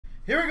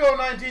Here we go,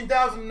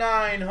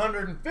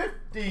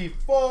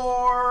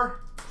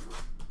 19,954.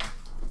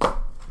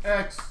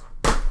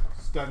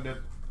 Extended.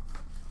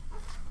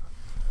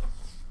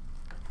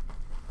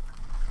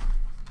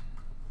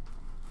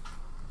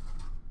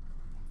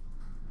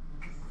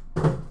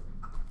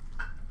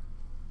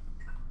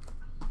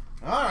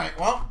 Alright,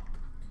 well,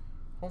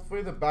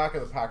 hopefully the back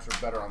of the packs are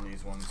better on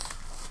these ones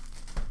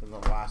than the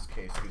last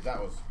case, because that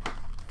was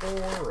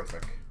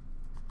horrific.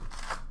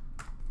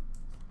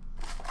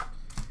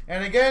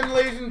 And again,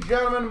 ladies and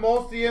gentlemen,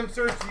 most of the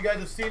inserts you guys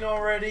have seen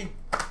already.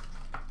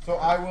 So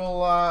I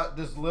will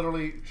just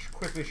literally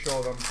quickly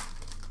show them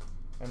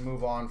and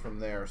move on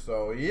from there.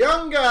 So,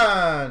 Young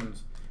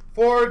Guns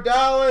for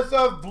Dallas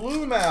of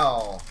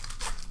Blumel.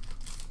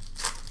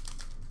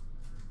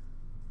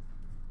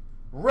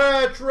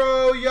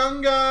 Retro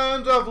Young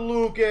Guns of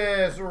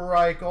Lucas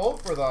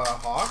Reichel for the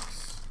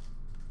Hawks.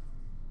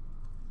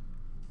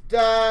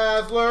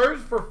 Dazzlers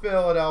for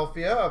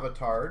Philadelphia of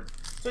Atard.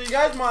 So you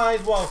guys might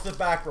as well sit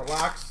back,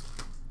 relax,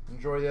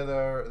 enjoy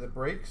the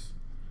breaks.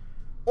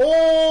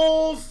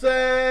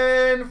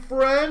 Olsen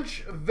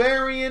French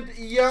variant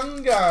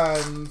Young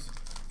Guns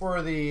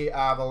for the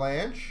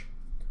Avalanche.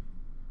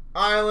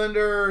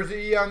 Islanders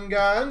Young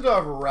Guns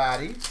of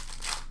Ratty.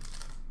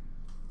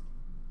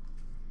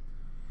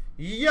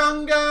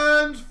 Young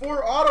Guns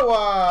for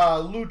Ottawa,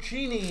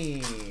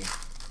 Lucchini.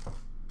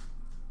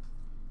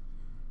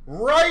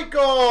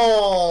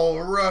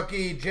 Reichel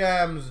Rookie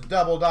Gems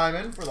Double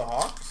Diamond for the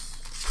Hawks.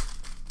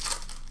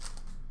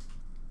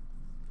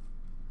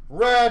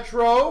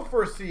 Retro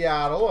for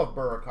Seattle of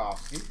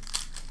Burakovsky.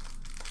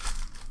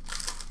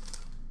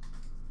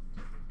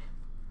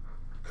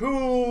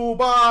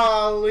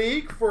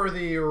 Kubalik for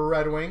the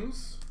Red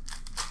Wings.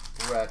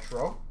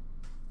 Retro.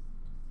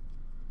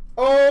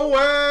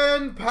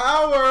 Owen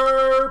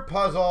Power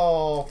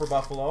Puzzle for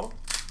Buffalo.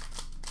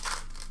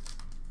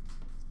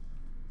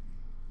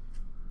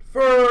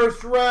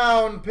 First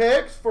round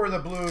picks for the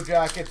Blue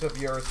Jackets of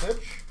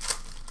Yurcich.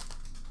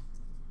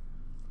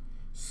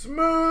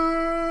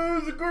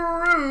 Smooth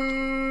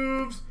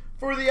Grooves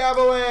for the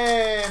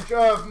Avalanche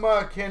of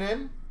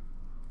McKinnon.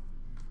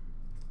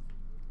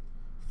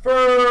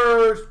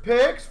 First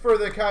picks for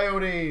the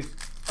Coyotes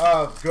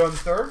of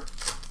Gunther.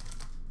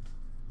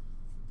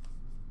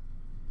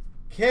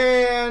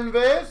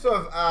 Canvas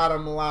of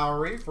Adam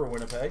Lowry for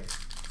Winnipeg.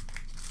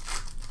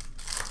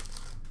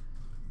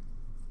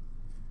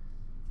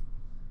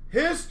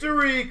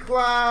 History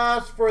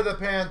class for the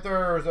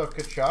Panthers of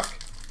Tkachuk.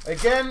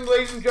 Again,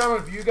 ladies and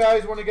gentlemen, if you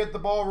guys want to get the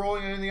ball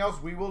rolling and anything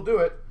else, we will do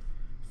it.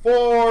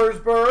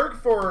 Forsberg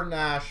for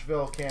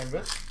Nashville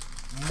Canvas.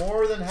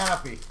 More than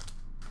happy.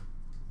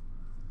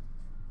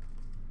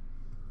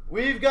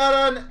 We've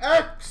got an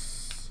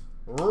X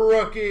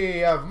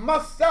rookie of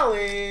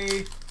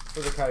Maselli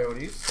for the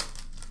Coyotes.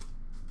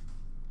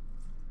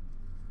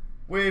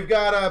 We've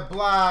got a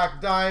black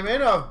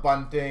diamond of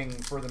Bunting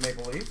for the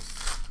Maple Leafs.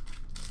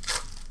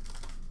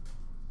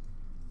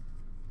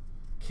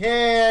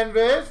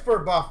 Canvas for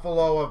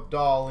Buffalo of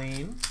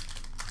Darlene.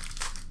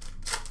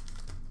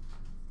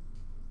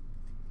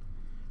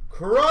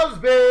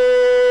 Crosby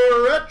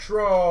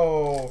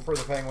Retro for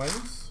the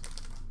Penguins.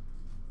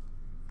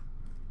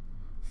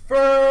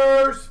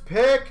 First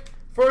pick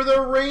for the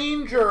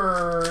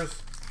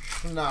Rangers,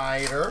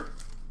 Schneider.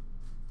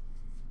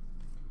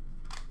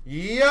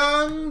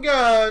 Young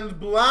Guns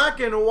black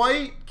and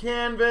white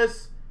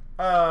canvas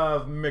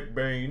of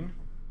McBain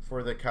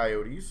for the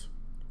Coyotes.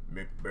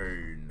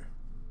 McBain.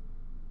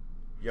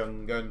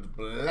 Young Guns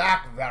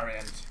black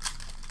variant.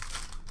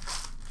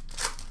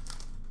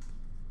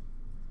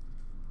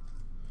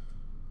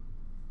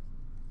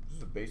 This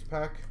is a base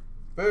pack.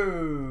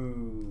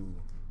 Boo!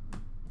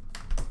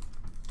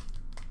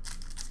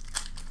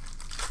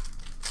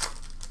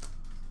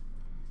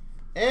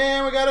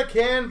 And we got a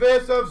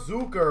canvas of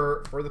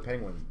Zucker for the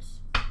Penguins.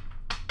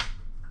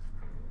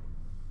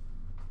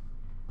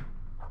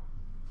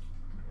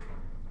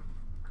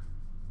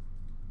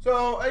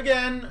 So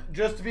again,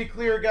 just to be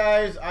clear,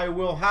 guys, I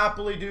will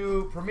happily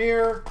do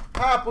Premier,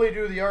 happily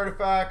do the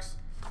artifacts.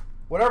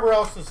 Whatever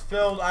else is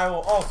filled, I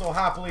will also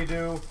happily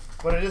do.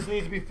 But it just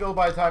needs to be filled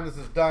by the time this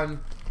is done.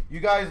 You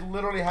guys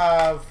literally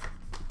have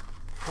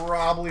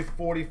probably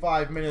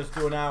 45 minutes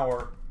to an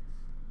hour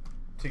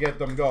to get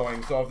them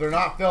going. So if they're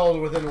not filled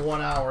within 1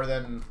 hour,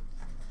 then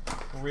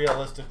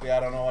realistically,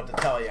 I don't know what to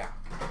tell you.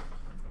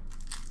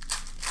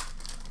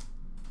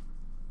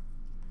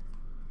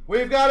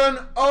 We've got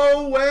an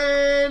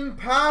Owen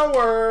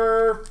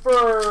Power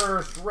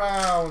first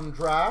round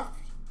draft.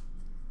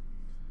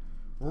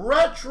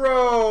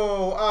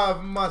 Retro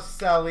of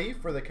Maselli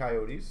for the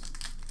Coyotes.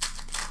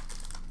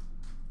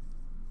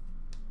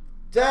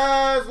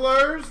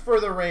 Dazzlers for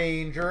the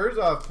Rangers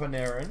of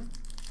Panarin.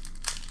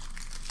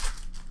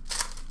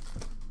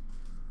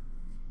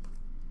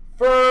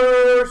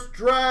 First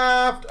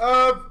draft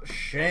of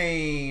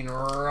Shane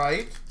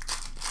Wright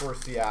for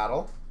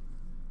Seattle.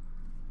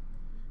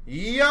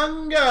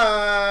 Young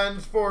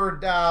Guns for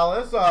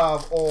Dallas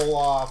of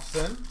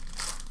Olofsson.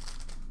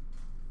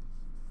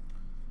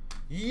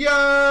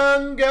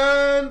 Young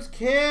Guns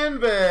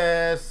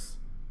canvas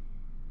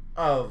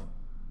of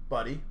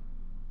Buddy.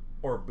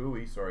 Or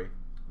Bowie, sorry.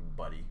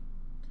 Buddy.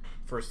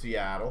 For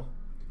Seattle.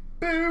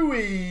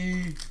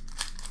 Bowie.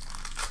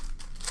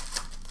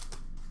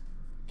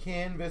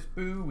 Canvas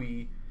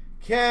Bowie.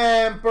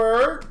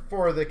 Camper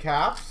for the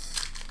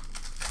Caps.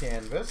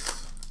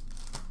 Canvas.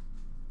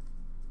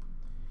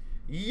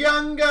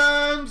 Young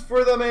Guns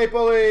for the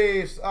Maple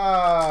Leafs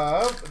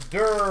of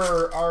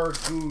Dur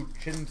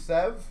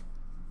Arguchintsev.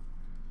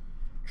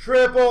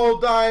 Triple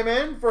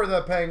Diamond for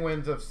the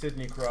Penguins of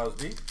Sidney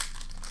Crosby.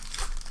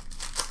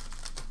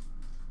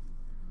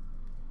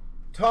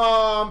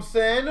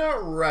 Thompson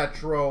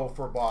Retro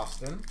for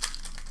Boston.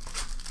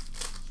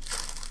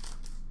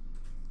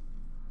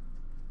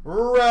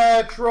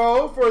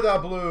 Retro for the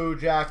Blue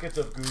Jackets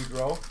of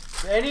Goudreau.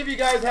 Do any of you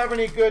guys have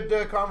any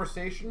good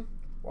conversation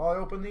while I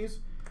open these?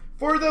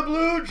 For the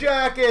Blue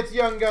Jackets,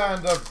 Young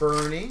Guns of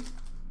Bernie.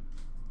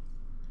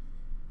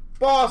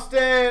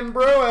 Boston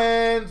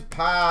Bruins,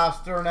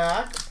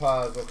 Pasternak,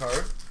 puzzle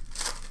card.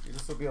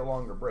 This will be a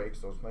longer break,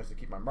 so it's nice to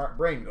keep my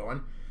brain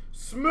going.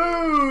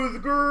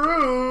 Smooth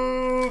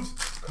Grooves,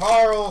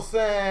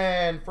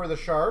 Carlson for the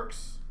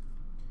Sharks.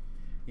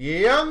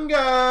 Young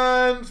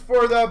Guns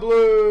for the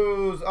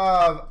Blues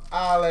of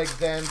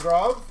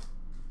Alexandrov.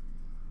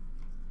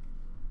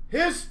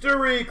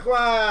 History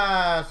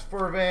Class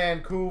for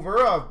Vancouver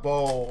of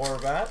Bo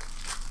Horvat.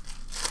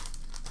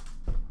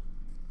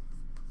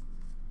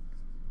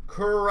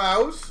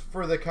 Kraus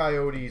for the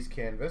Coyotes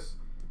canvas.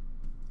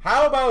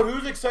 How about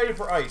who's excited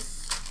for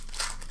ice?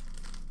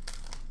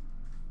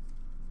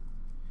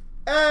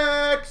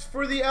 X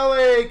for the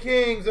LA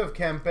Kings of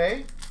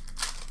Kempe.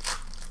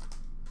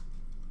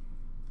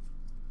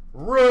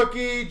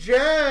 Rookie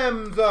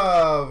Gems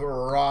of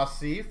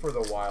Rossi for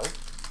the Wild.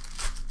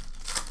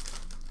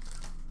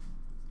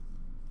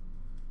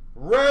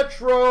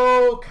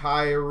 Retro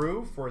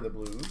Kyrou for the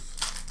Blues.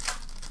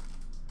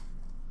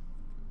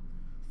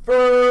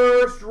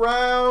 First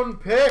round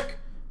pick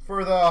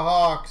for the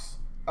Hawks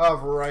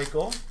of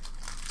Reichel.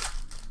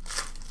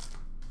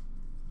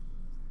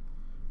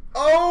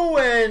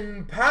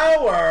 Owen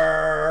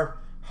Power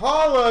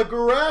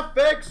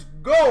Holographics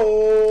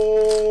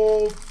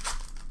Gold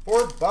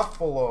for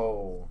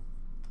Buffalo.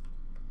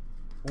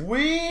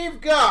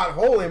 We've got,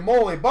 holy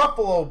moly,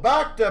 Buffalo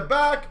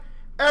back-to-back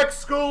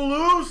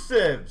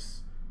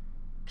exclusives.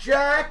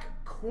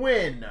 Jack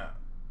Quinn,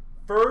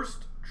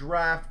 first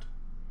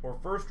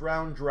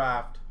round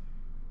draft,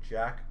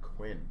 Jack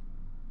Quinn.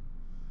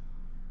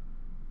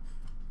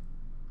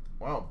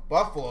 Wow,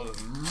 Buffalo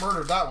just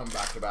murdered that one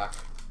back-to-back.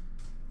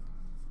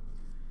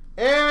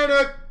 And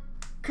a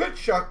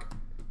Kutchuk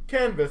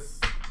canvas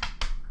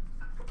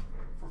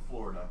for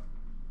Florida.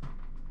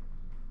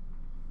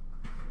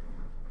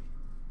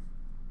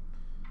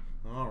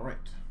 All right.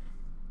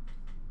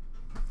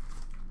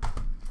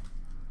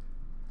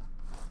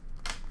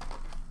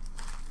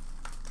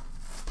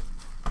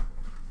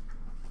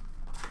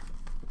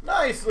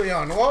 Nice,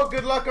 Leon. Well,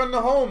 good luck on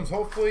the homes.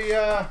 Hopefully,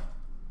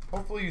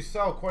 hopefully you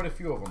sell quite a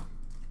few of them.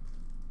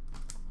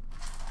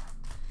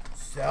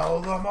 Sell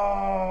them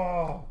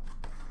all.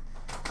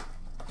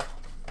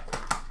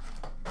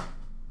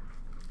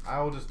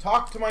 I will just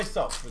talk to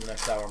myself for the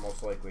next hour,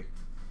 most likely.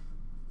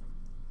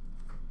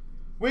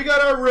 We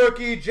got our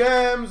Rookie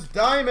Gems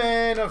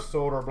Diamond of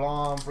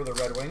Soderblom for the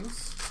Red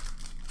Wings.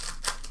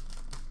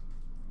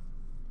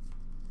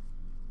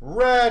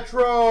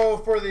 Retro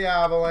for the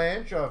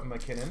Avalanche of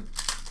McKinnon.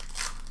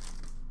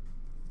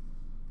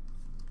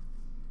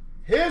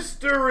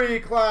 History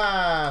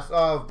Class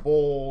of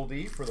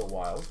Boldy for the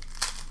Wild.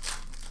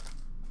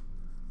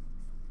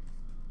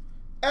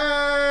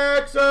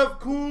 X of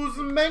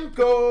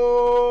Kuzmenko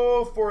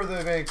for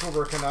the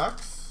Vancouver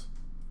Canucks.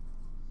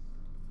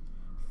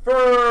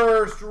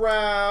 First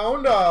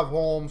round of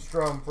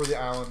Holmstrom for the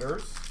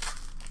Islanders.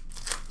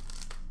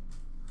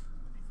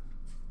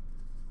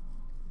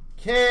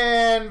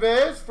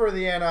 Canvas for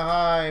the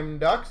Anaheim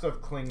Ducks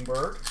of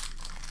Klingberg.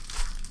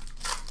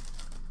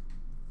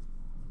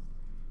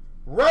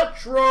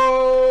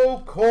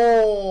 Retro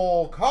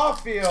Cole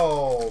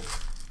Caulfield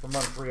for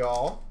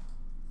Montreal.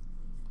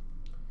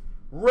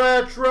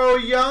 Retro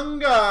Young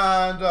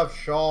Guns of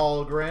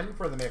Shalgren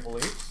for the Maple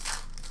Leafs.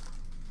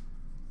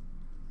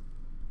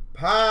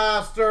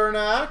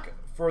 Pasternak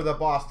for the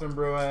Boston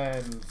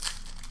Bruins.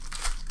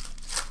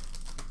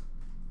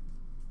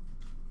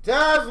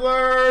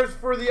 Dazzlers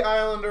for the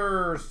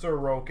Islanders,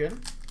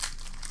 Sorokin.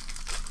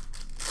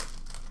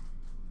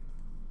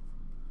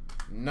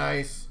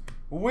 Nice.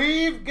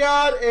 We've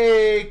got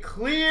a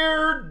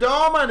clear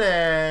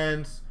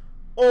dominance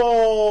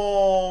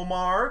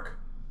Allmark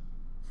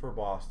for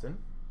Boston.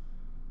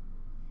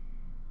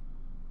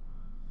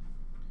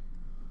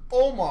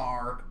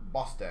 Allmark,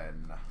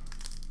 Boston.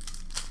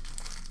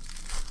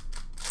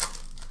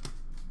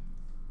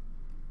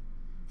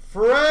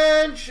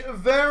 French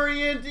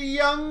variant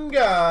Young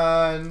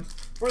Guns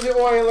for the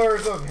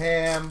Oilers of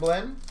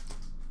Hamblin.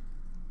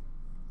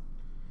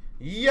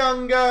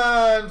 Young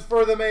Guns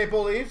for the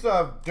Maple Leafs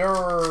of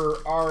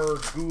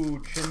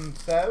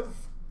Arguchintsev.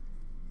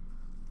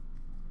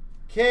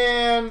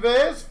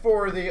 Canvas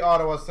for the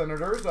Ottawa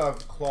Senators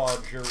of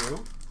Claude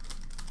Giroux.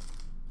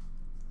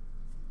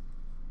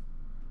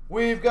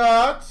 We've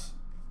got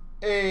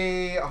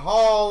a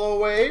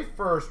Holloway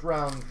first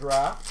round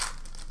draft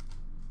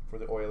for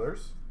the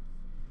Oilers.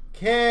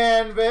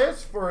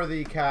 Canvas for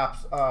the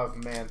Caps of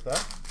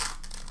Mantha.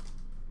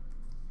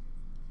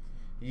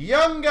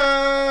 Young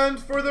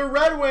Guns for the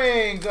Red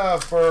Wings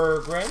of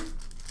Berggren.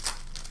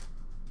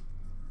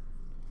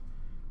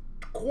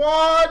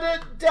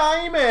 Quad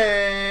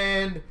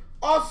Diamond,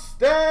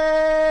 Austin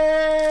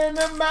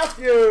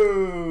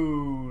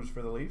Matthews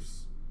for the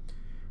Leafs.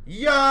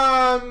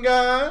 Young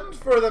Guns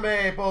for the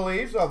Maple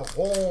Leafs of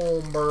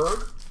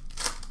Holmberg.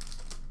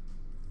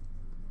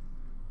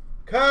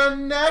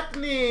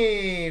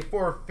 Konechny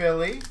for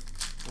Philly,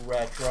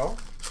 retro.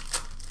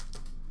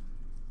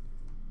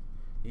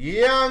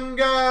 Young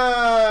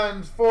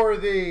Guns for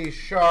the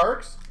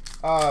Sharks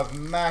of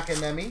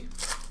McAnemy.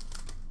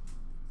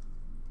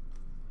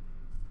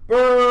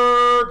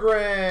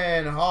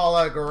 Berggren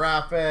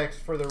holographics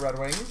for the Red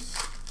Wings.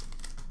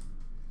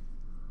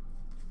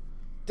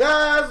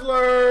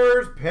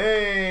 Dazzlers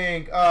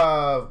pink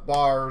of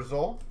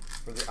Barzal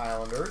for the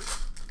Islanders.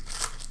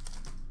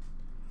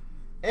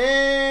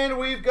 And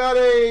we've got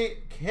a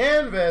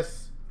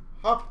canvas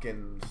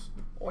Hopkins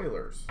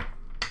Oilers.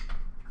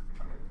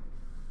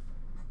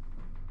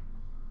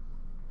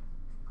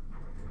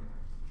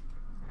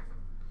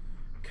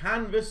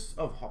 Canvas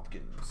of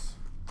Hopkins.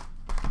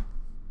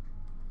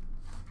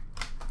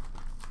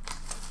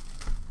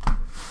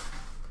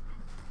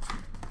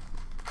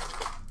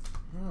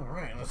 All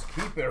right, let's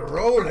keep it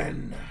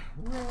rolling.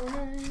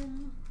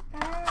 Rolling,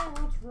 oh,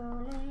 it's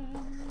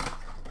rolling.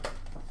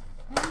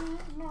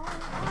 Ain't no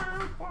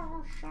time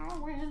for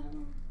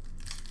showing.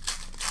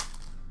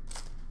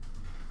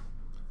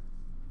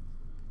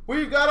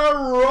 We've got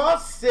a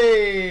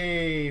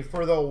Rossi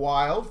for the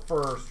Wild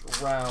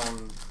first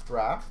round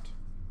draft.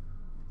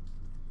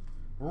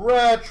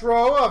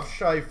 Retro of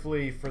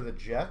Scheifele for the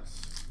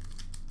Jets.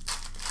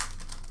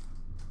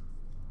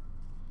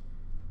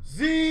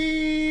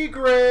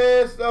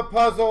 Zegras, a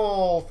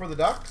puzzle for the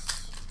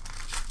Ducks.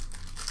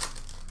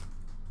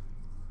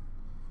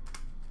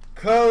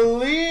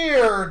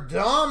 Clear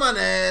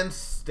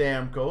Dominance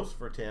Stamkos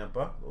for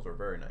Tampa. Those are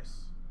very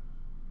nice.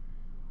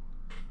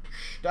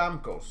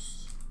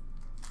 Stamkos.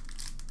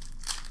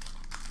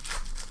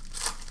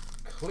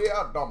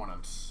 Clear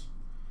Dominance.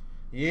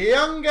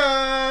 Young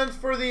Guns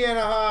for the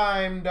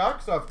Anaheim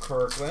Ducks of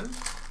Kirkland.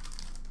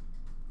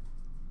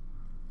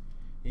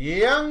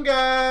 Young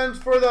Guns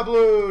for the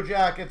Blue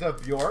Jackets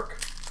of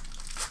Bjork.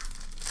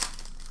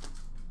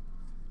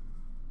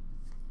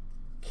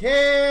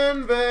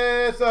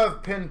 Canvas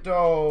of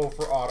Pinto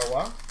for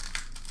Ottawa.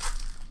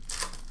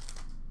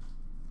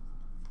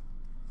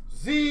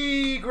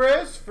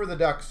 Zegras for the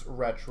Ducks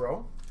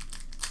retro.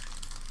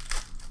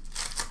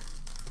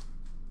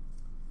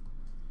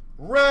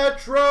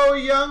 Retro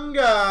Young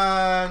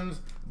Guns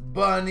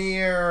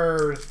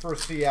Bunniers for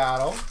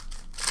Seattle.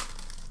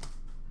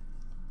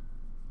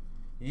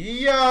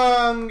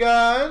 Young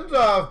Guns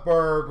of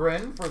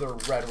Berggren for the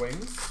Red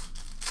Wings.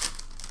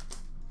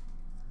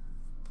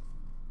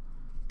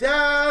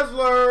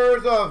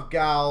 Dazzlers of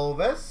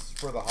Galvis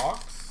for the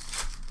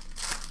Hawks.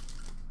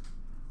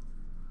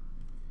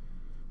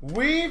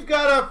 We've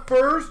got a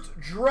first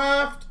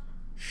draft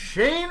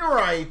Shane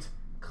Wright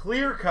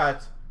clear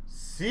cut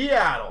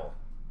Seattle.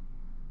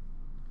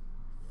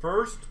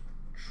 First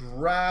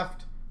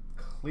draft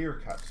clear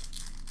cut.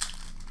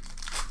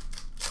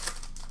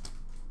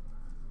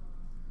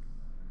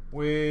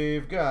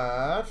 We've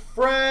got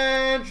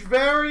French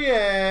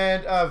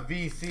variant of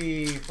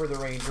VC for the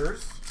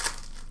Rangers.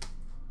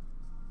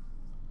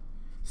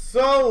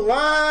 Slavkovsky,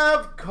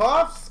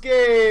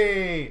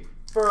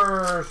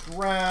 first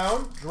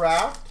round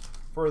draft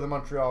for the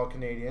Montreal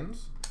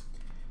Canadiens.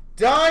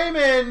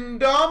 Diamond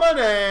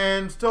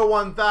Dominance to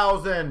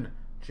 1,000,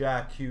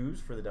 Jack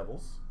Hughes for the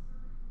Devils.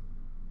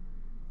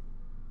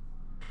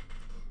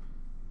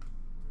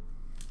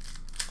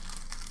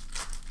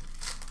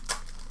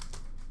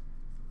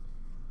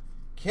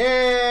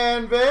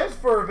 Canvas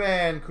for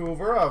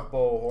Vancouver of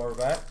Bo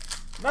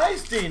Horvat.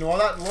 Nice, Dean. Well,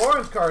 that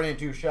Lawrence card ain't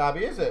too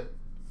shabby, is it?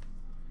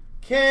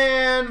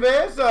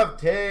 Canvas of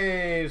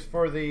Taves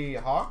for the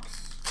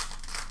Hawks.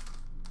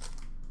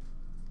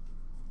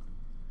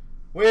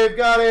 We've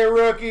got a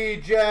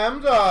rookie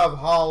gems of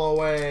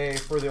Holloway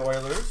for the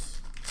Oilers.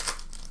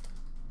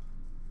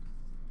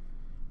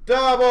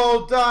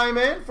 Double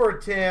diamond for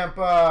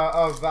Tampa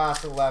of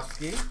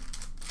Vasilevsky.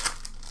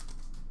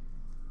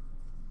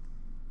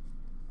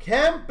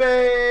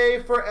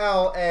 Kempe for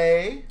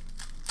LA.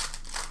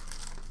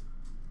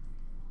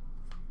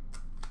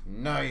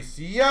 Nice.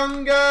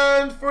 Young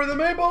Guns for the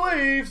Maple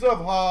Leafs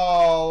of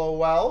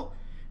Hollowell.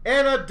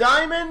 And a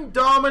Diamond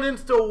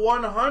Dominance to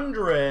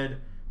 100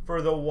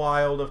 for the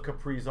Wild of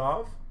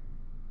Kaprizov.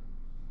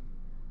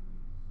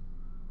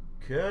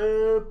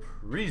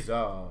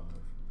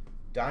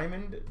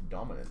 Diamond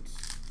Dominance.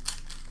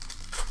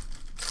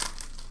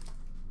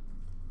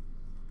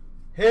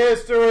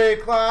 History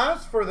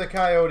class for the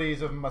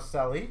Coyotes of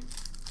Maselli.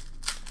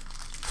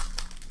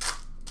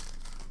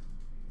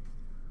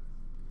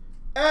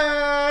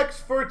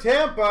 X for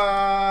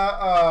Tampa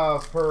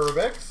of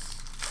Perbix.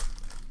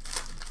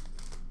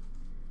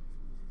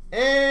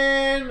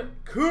 And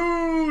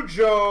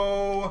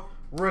Cujo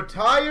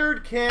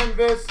retired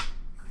canvas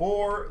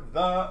for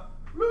the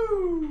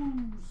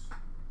Blues.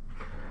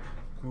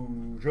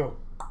 Cujo.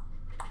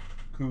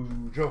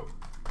 Cujo.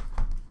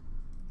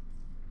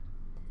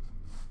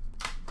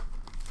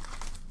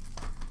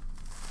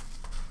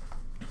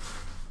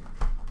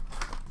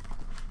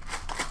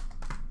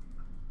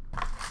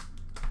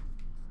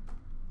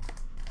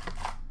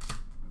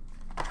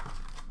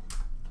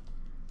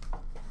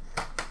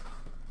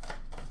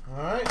 All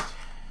right.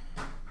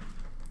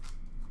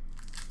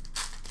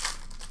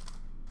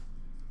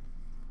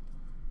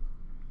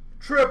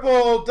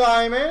 Triple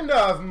diamond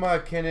of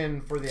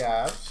McKinnon for the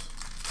Avs.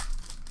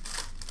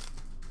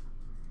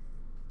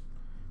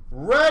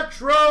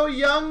 Retro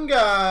Young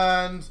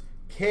Guns,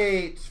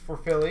 Kate for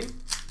Philly.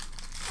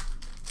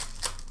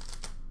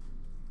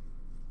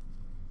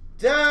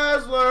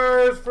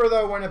 Dazzlers for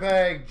the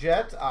Winnipeg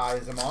Jets,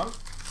 Eisenman.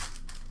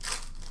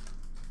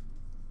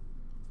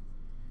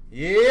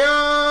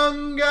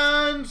 Young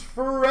Guns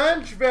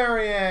French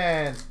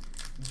variant,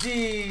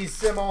 D.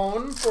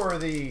 Simone for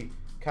the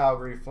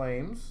Calgary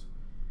Flames.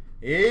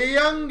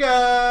 Young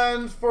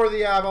Guns for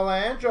the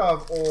Avalanche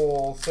of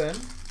Olsen.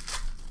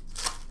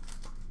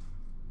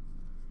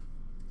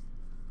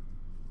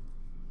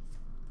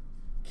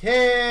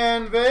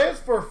 Canvas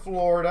for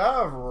Florida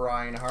of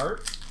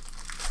Reinhardt.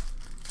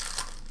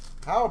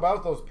 How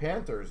about those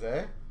Panthers,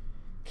 eh?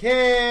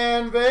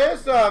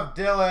 Canvas of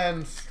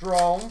Dylan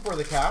Strome for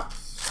the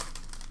Caps.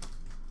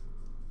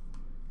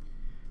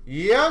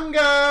 Young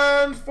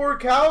Guns for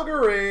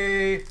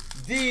Calgary,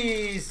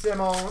 D.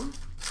 Simone.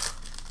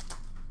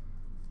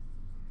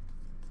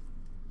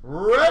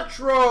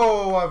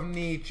 Retro of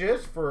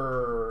Nietzsche's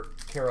for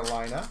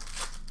Carolina.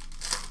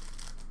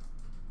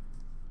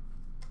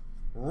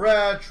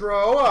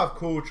 Retro of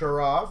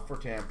Kucherov for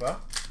Tampa.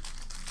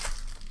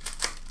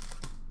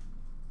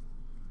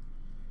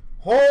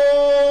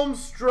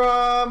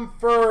 Holmstrom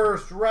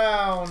first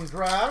round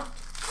draft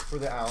for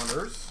the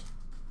Islanders.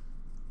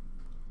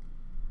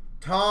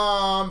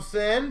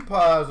 Thompson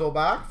puzzle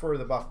back for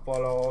the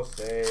Buffalo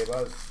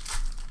Sabres.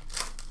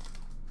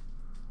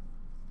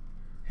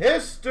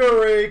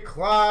 History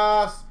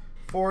class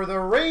for the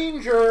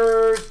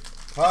Rangers,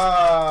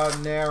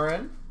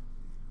 Panarin.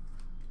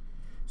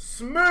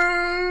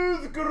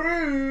 Smooth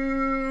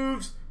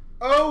Grooves,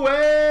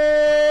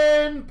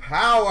 Owen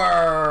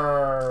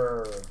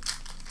Power.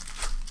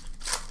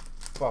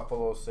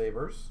 Buffalo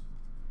Sabres.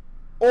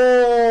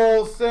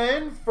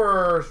 Olsen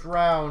first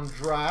round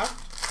draft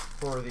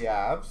for the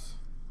Avs.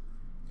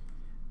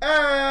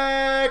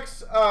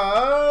 X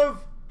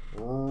of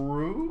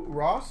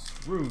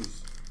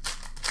Ruse.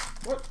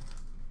 What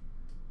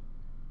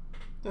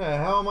the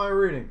hell am I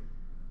reading?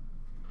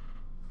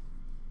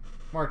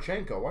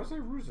 Marchenko. Why is it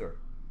Ruser?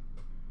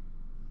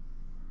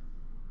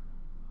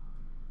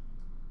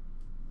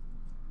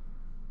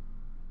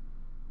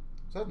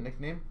 Is that a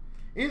nickname?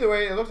 Either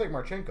way, it looks like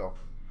Marchenko.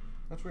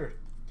 That's weird.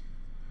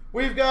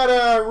 We've got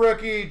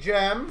rookie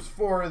gems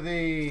for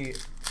the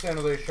San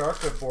Jose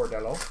Sharks of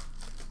Bordello.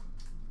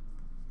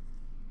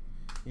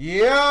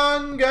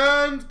 Young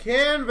Guns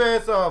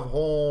canvas of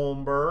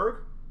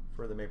Holmberg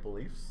for the Maple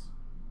Leafs.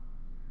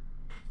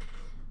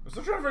 I'm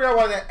still trying to figure out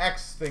why that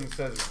X thing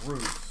says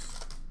Roots.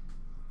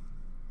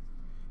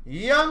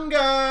 Young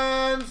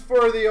Guns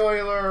for the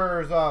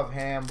Oilers of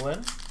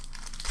Hamblin.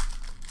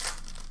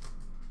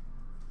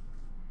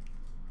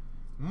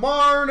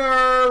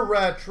 Marner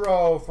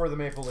retro for the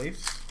Maple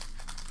Leafs.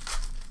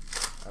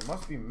 I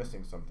must be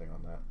missing something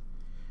on that.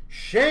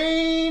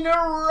 Shane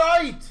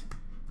Wright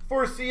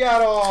for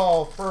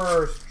Seattle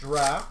first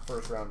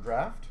round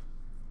draft.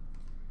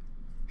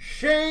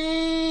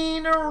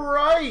 Shane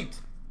Wright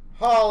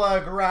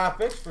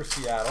holographics for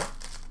Seattle.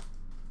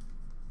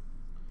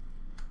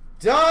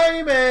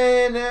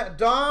 Diamond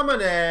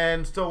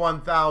Dominance to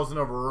 1,000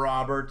 of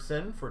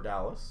Robertson for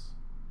Dallas.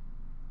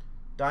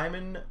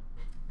 Diamond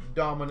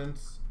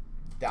Dominance,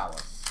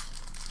 Dallas.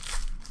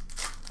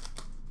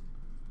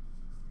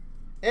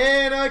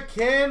 And a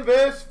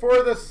canvas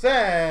for the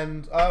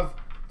Sens of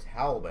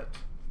Talbot.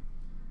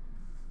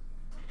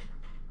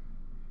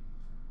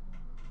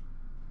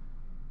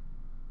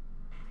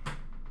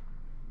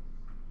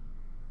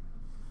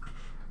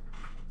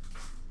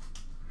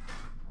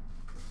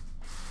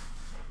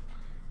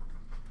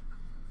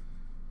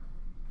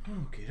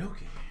 Okie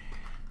dokie.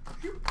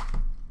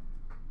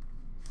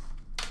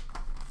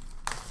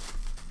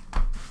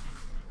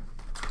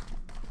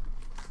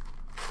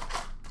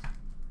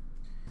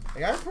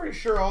 Like, I'm pretty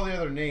sure all the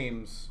other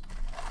names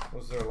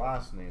was their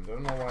last names. I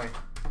don't know why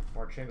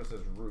Marchenko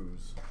says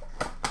Ruse.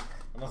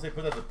 Unless they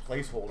put that as a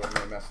placeholder and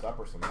they messed up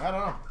or something. I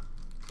don't know.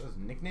 Is that his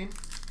nickname?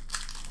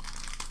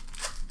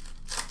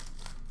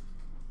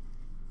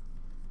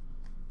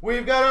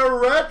 We've got a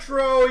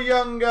retro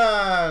Young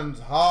Guns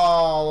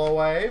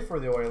Holloway for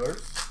the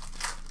Oilers.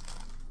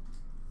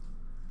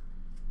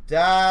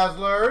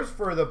 Dazzlers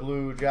for the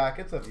Blue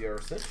Jackets of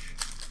Jurisic.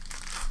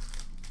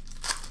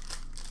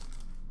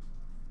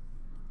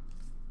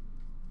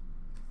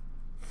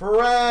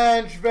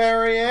 French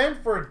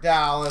variant for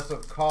Dallas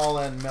of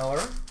Colin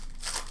Miller.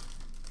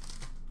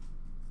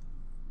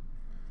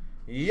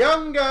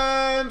 Young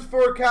Guns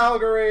for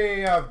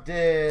Calgary of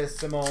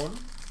DeSimone.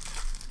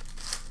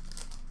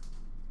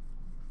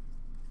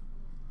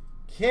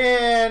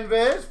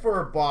 Canvas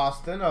for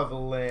Boston of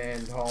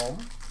Lindholm.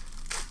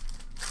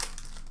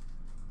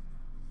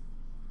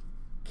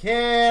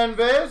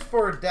 Canvas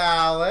for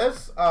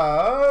Dallas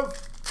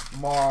of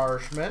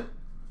Marshman.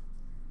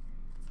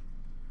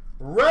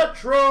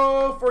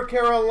 Retro for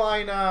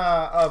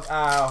Carolina of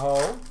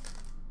Aho.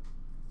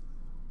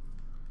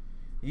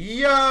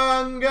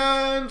 Young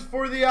Guns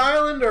for the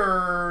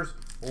Islanders,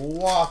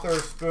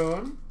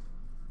 Wotherspoon.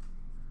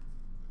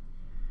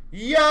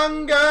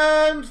 Young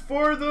Guns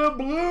for the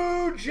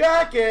Blue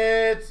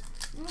Jackets,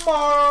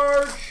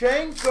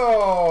 Marchenko.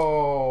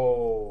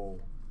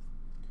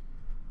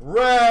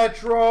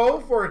 Retro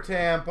for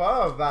Tampa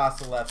of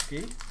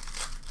Vasilevsky.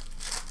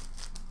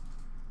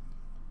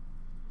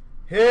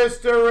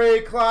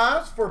 History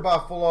class for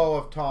Buffalo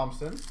of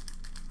Thompson.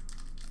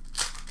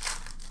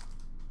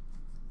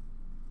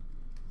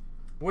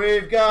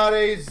 We've got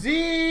a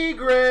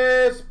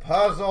Zegras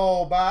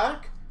puzzle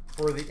back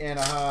for the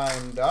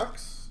Anaheim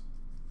Ducks.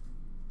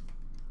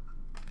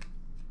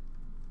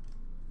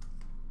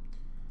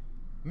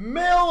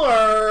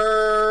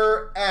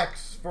 Miller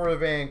X for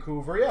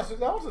Vancouver. Yes, that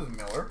was his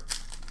Miller.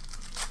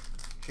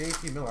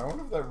 JT Miller. I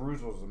wonder if that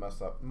ruse was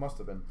messed up. Must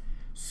have been.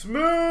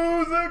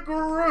 Smooth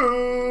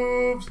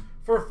Grooves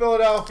for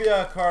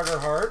Philadelphia, Carter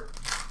Hart.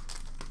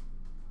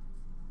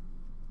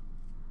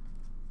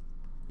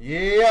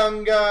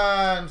 Young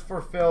Guns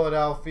for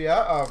Philadelphia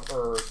of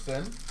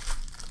Urson.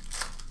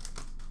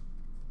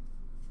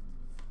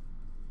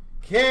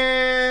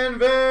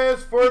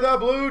 Canvas for the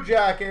Blue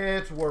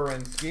Jackets,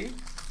 Werenski.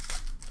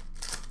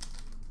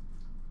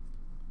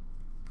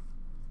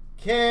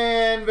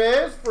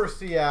 Canvas for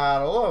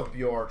Seattle of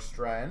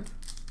Bjorkstrand.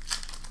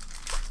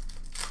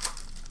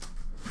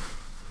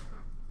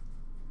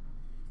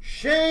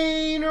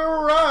 Shane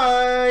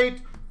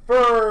Wright,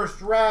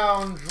 first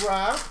round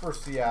draft for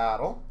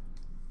Seattle.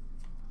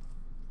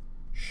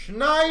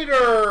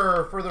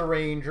 Schneider for the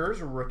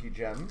Rangers, rookie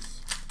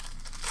gems.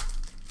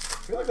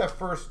 I feel like that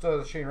first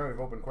Shane Wright, we've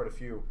opened quite a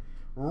few.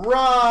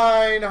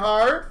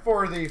 Reinhardt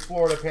for the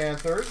Florida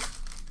Panthers,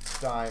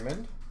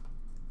 diamond.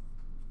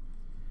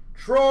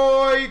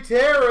 Troy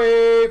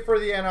Terry for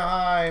the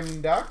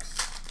Anaheim Ducks,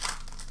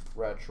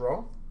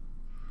 retro.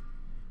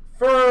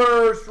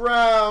 First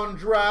round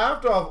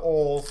draft of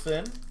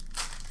Olsen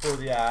for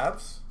the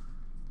Avs.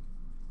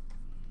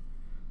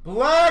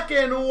 Black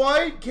and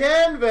white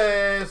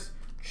canvas,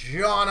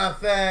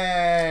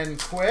 Jonathan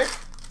Quick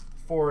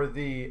for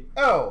the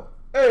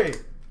LA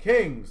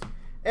Kings.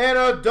 And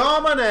a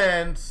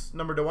dominance,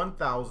 number to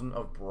 1,000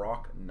 of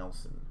Brock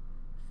Nelson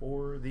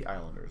for the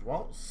Islanders.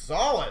 Well,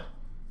 solid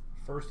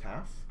first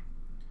half.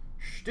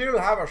 Still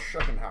have a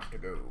second half to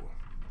go.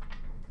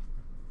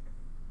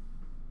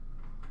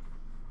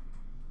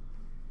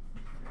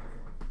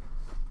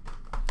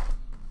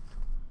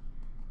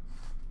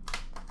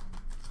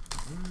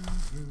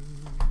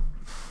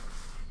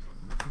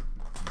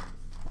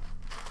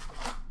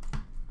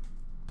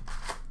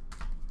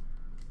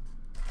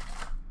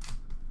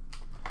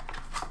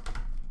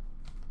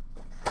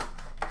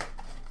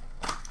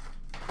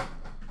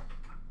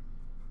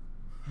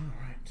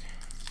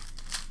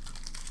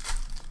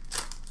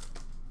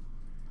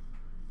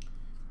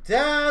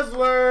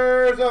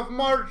 Dazzlers of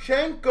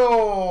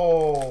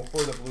Marchenko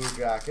for the Blue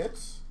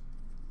Jackets.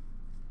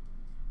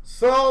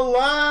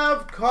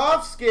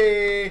 Slavkovsky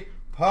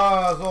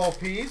puzzle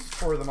piece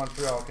for the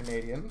Montreal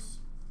Canadiens.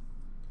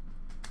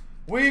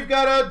 We've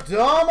got a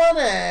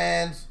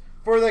dominance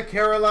for the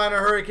Carolina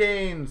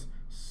Hurricanes,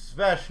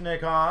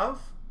 Svechnikov.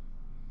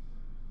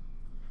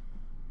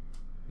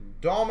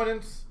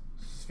 Dominance,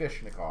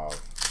 Svechnikov.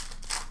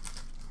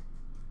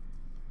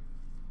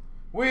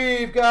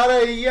 We've got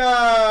a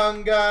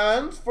Young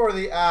Guns for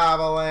the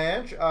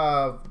Avalanche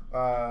of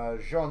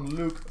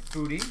Jean-Luc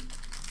Foudy.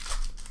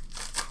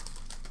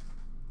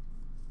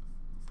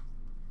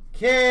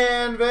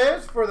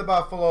 Canvas for the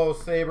Buffalo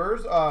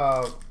Sabres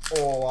of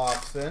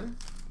Olofsson.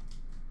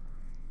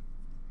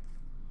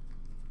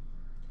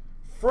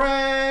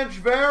 French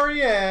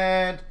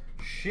variant,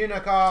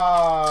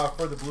 Shinikov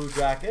for the Blue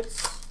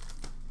Jackets.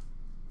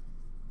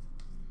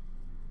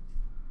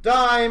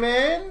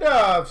 Diamond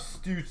of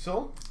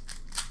Stützle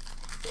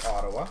for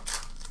Ottawa.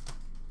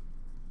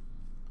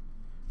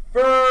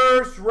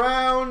 First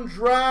round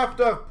draft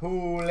of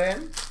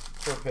Poulin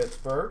for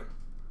Pittsburgh.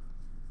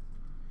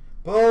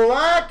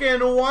 Black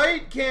and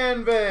white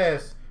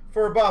canvas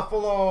for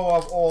Buffalo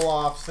of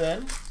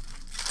Olofsson.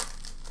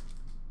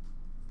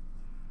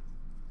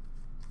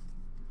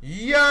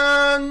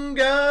 Young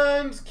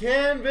Guns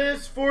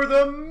canvas for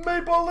the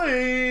Maple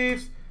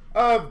Leafs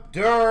of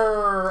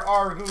Der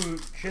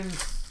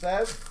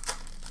Arguchinsev.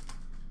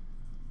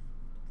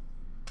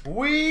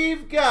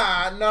 We've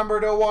got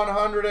number to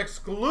 100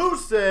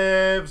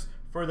 exclusives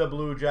for the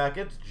Blue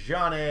Jackets,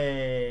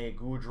 Johnny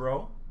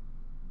Gaudreau.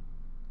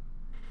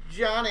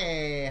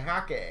 Johnny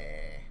Hockey.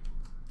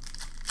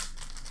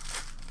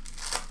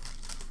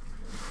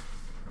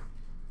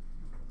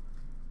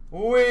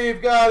 We've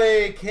got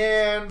a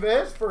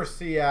canvas for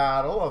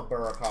Seattle of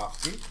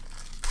Burakovsky.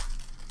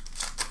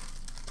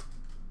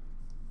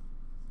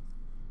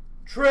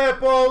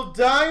 Triple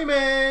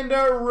Diamond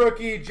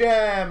Rookie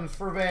Gems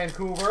for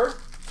Vancouver,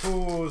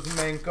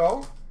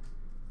 Kuzmenko.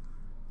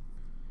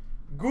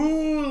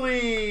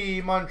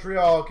 Goulet,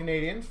 Montreal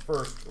Canadiens,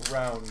 first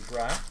round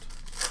draft.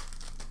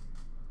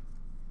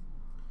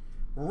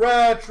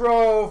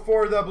 Retro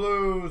for the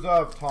Blues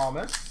of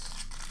Thomas.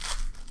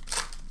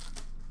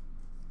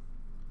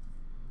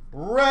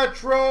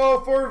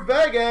 Retro for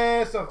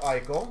Vegas of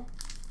Eichel.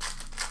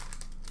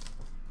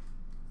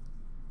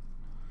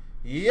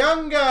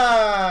 Young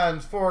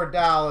Guns for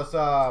Dallas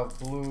of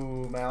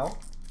Blumel.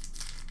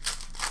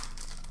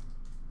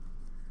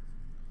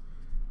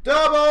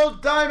 Double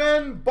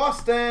Diamond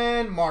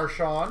Boston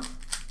Marchand.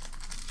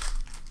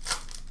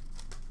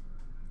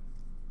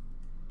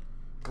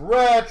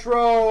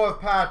 Retro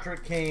of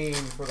Patrick Kane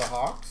for the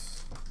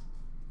Hawks.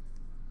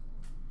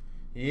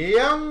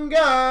 Young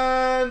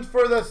Guns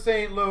for the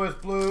St. Louis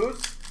Blues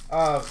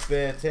of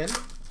Bittin.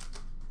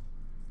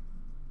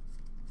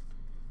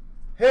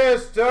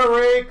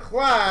 History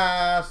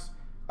Class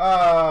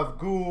of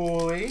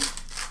Goulet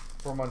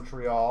for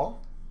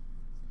Montreal.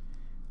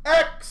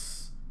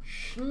 X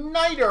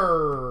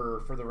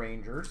Schneider for the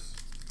Rangers.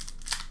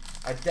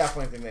 I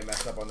definitely think they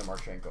messed up on the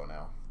Marchenko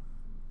now.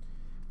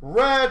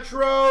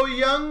 Retro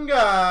Young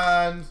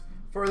Guns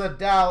for the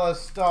Dallas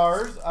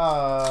Stars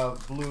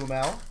of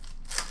Blumel.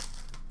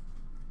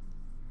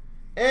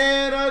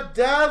 And a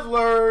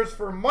Dazzlers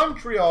for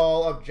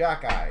Montreal of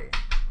Jack-Eye.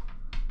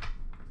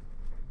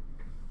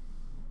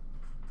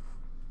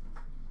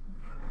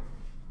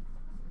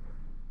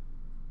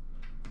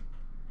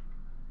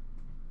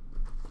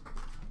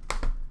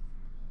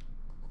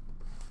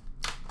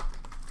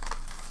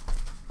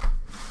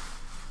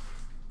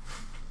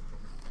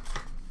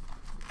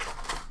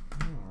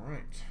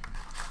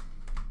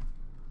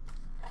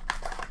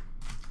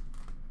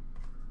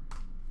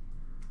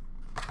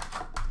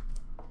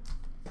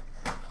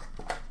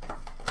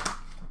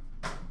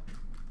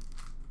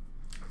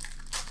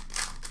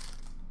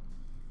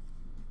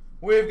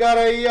 We've got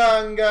a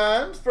Young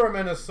Guns for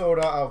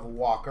Minnesota of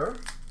Walker.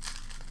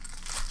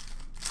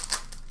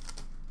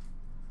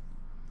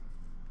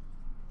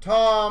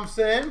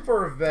 Thompson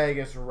for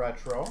Vegas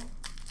Retro.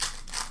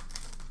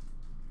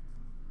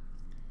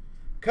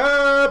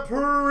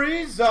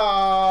 Kaprizov,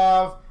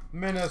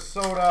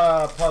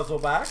 Minnesota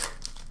Puzzleback.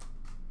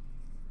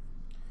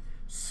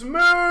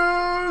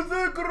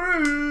 Smooth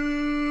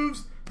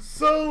Grooves,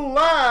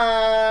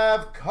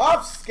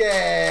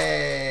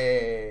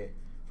 Slavkovsky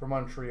for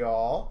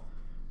Montreal.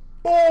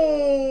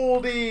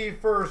 Boldy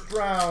first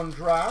round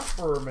draft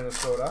for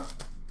Minnesota.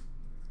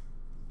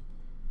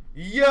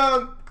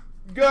 Young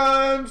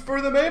Guns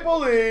for the Maple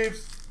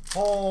Leafs,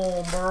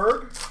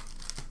 Holmberg.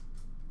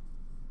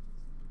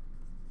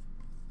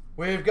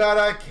 We've got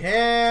a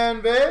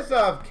canvas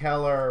of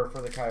Keller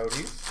for the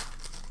Coyotes.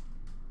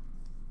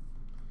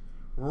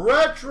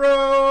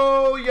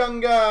 Retro Young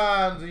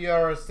Guns,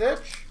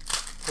 Yarosich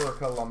for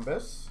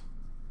Columbus.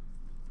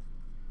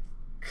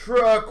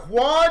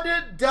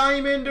 Quad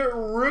Diamond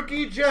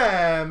Rookie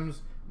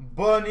Gems,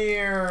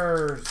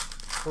 Beniers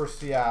for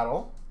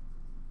Seattle.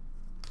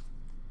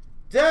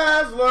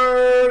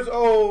 Dazzlers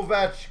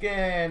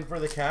Ovechkin for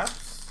the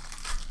Caps.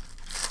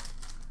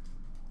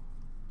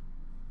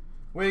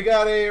 We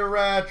got a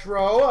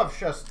retro of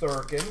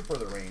Shesterkin for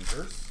the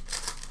Rangers.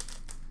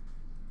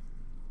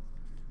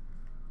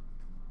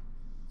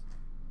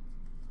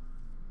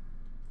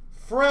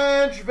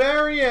 French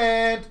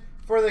variant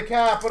for the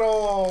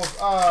Capitals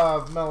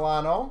of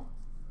Milano.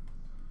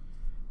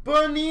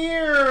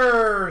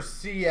 Beniers,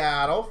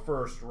 Seattle,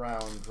 first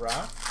round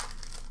draft.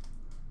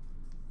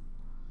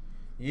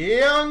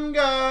 Young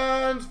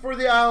Guns for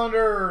the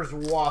Islanders,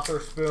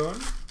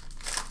 Wotherspoon.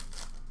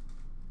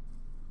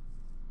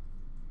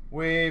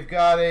 We've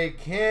got a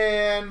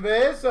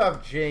canvas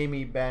of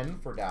Jamie Benn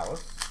for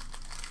Dallas.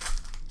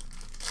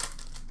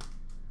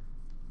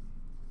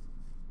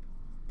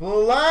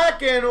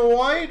 Black and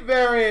white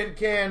variant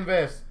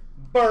canvas,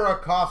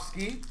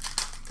 Burakovsky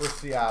for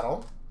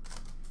Seattle.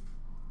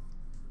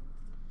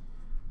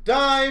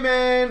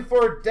 Diamond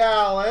for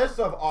Dallas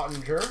of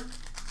Ottinger.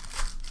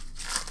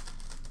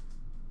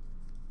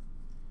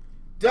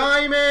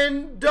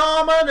 Diamond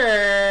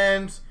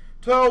Dominance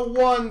to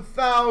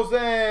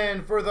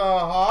 1,000 for the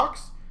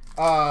Hawks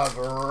of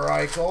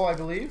Reichel, I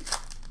believe.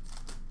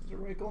 Is it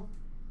Reichel?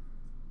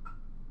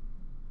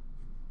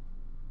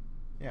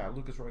 Yeah,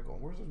 Lucas Reichel.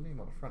 Where's his name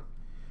on the front?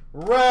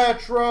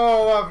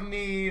 Retro of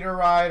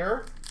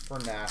Niederreiter for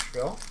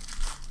Nashville.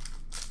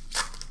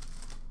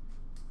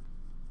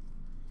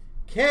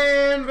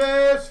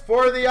 Canvas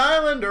for the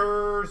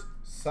Islanders,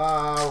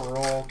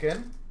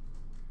 Sorokin.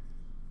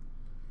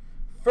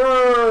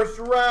 First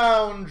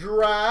round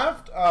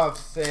draft of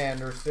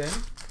Sanderson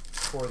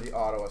for the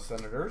Ottawa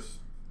Senators.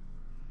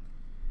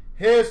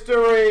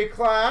 History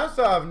class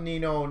of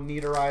Nino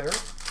Niederreiter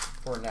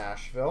for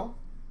Nashville.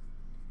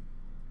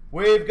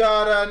 We've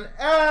got an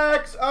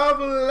X of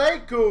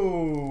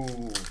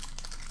Leiku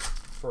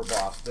for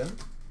Boston.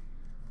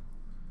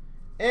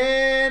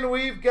 And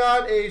we've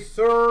got a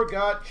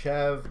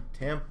Sergachev,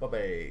 Tampa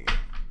Bay.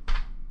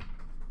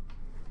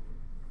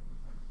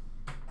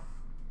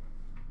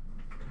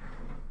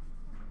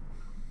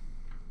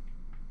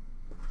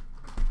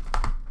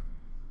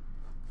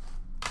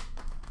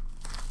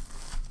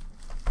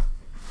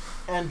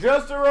 And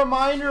just a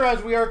reminder,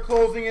 as we are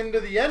closing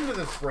into the end of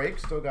this break,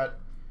 still got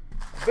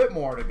a bit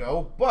more to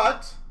go,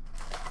 but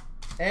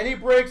any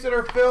breaks that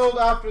are filled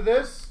after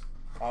this,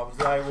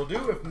 obviously I will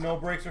do. If no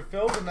breaks are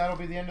filled, then that'll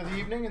be the end of the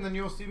evening, and then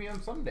you'll see me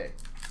on Sunday.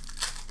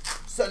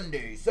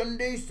 Sunday.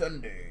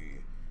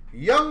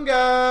 Young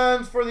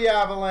Guns for the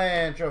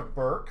Avalanche of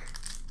Burke.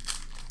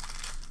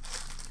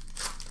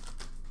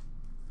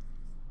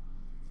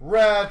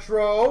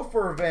 Retro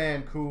for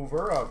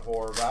Vancouver of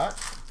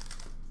Horvat.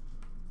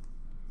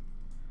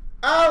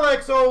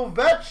 Alex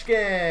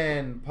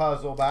Ovechkin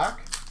puzzle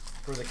back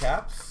for the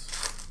Caps.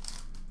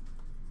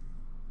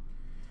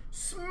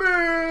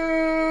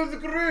 Smooth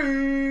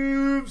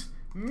Grooves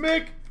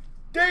McDavid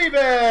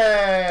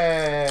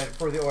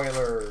for the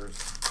Oilers.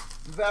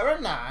 Very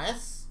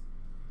nice.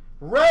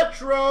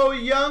 Retro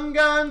Young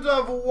Guns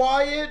of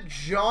Wyatt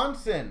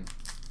Johnson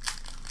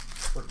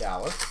for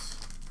Dallas.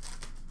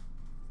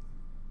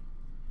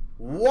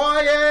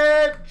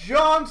 Wyatt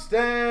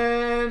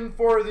Johnston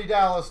for the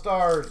Dallas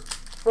Stars.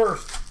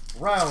 First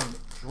round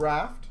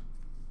draft.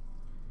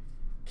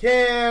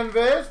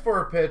 Canvas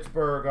for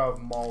Pittsburgh of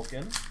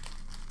Malkin.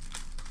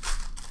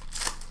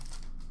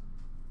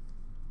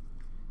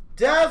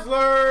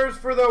 Dazzlers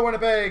for the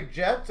Winnipeg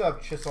Jets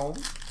of Chisholm.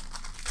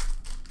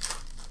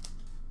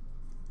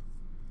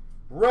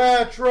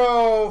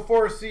 Retro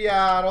for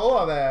Seattle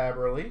of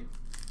Aberley.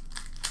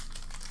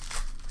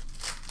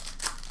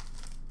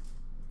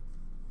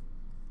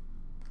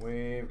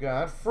 We've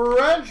got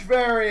French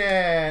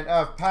variant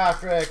of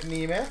Patrick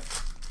Nemeth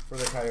for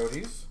the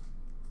Coyotes.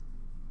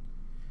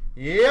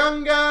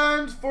 Young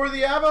Guns for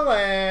the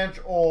Avalanche,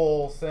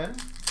 Olsen.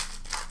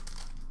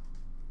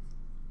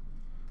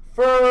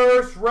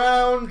 First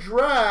round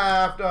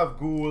draft of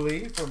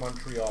Gooley for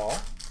Montreal.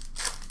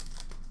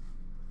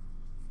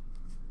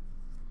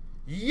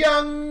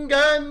 Young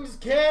Guns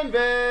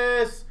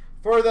canvas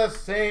for the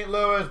St.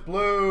 Louis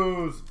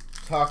Blues,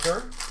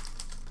 Tucker.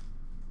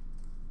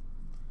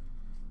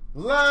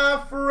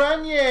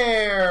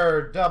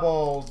 Lafreniere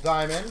double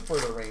diamond for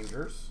the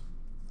Rangers.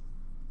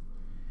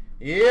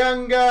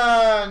 Young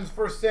Guns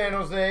for San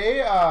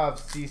Jose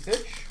of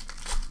Cisic.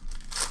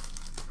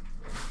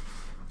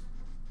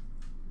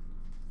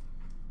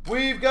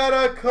 We've got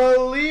a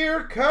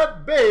clear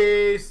cut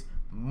base,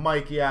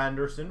 Mikey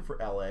Anderson for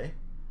LA.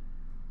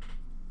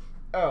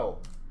 LA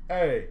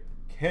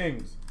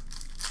Kings.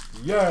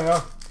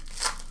 Yeah.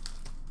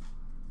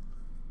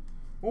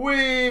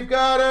 We've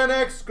got an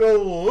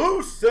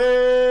exclusives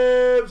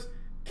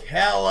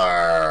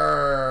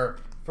Keller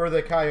for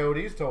the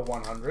Coyotes to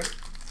 100.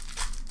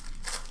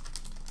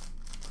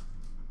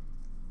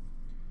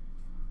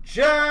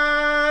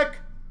 Jack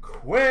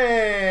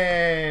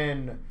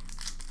Quinn.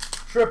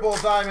 Triple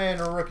Diamond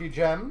Rookie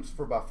Gems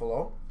for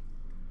Buffalo.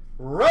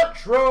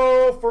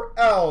 Retro for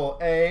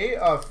LA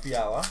of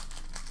Fiala.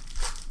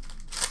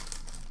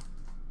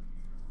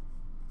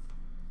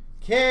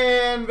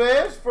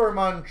 Canvas for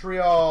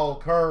Montreal,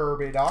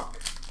 Kirby Doc.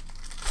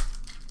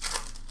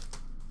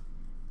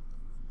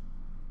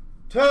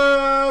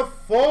 Toffoli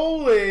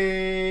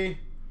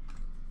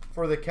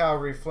for the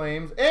Calgary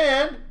Flames.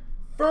 And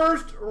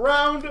first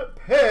round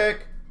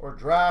pick, or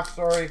draft,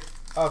 sorry,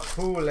 of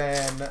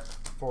Poulin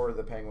for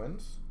the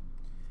Penguins.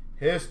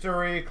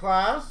 History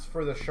class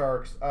for the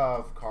Sharks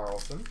of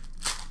Carlson.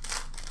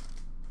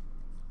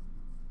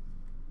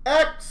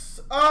 X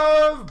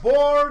of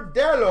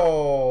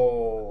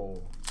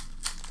Bordello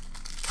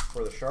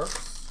for the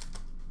Sharks.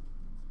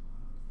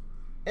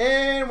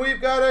 And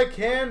we've got a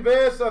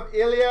canvas of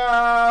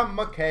Ilya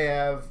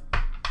Mikheyev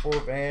for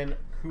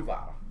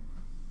Vancouver.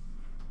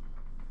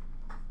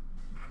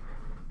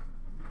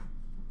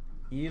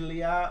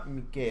 Ilya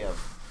Mikheyev.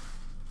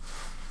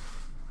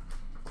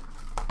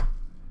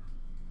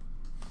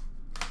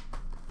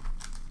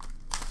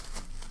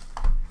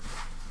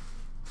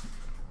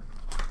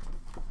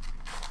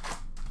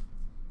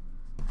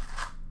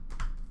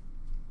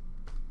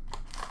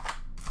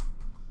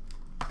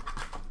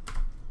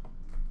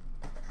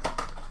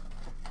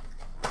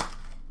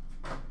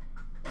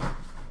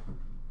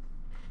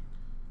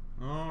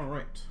 All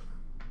right.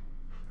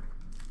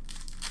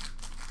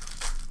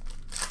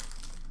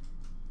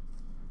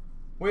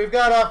 We've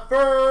got a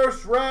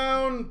first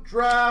round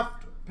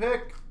draft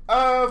pick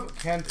of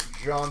Kent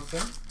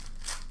Johnson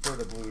for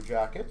the Blue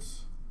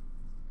Jackets.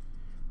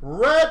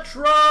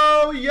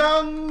 Retro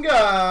Young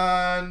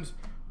Guns,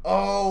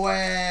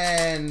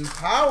 Owen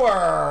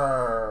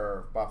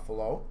Power,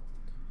 Buffalo.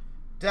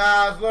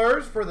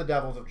 Dazzlers for the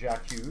Devils of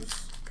Jack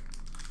Hughes.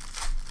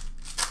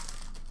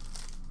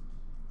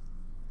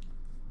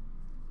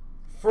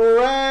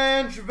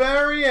 French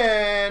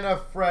variant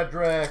of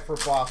Frederick for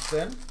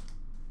Boston.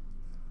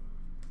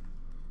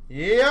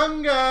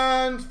 Young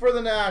Guns for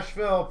the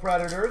Nashville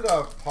Predators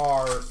of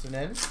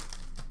Parsonen.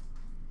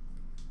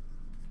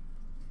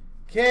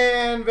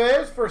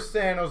 Canvas for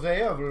San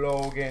Jose of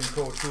Logan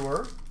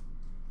Couture.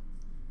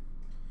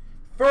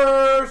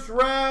 First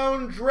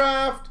round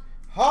draft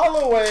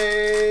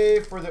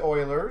Holloway for the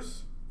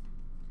Oilers.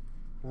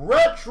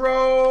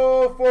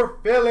 Retro for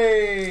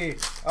Philly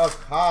of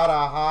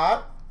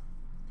Karahat.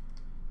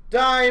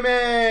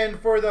 Diamond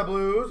for the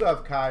Blues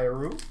of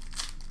Kyrou.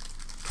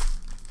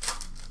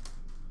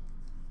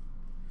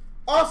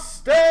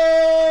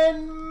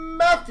 Austin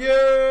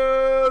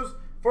Matthews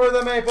for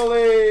the Maple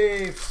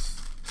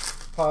Leafs.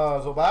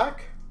 Puzzle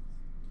back.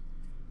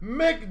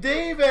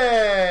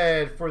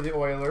 McDavid for the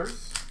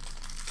Oilers.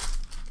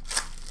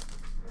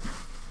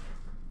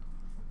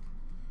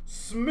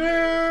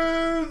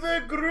 Smooth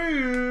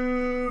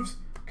Grooves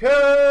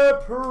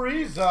Kaprizov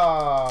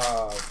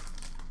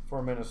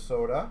for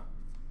Minnesota.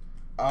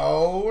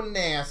 Oh,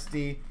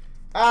 nasty.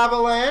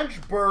 Avalanche,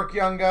 Burke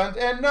Young Guns,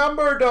 and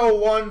number to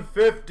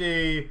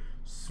 150,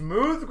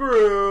 Smooth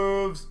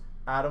Grooves,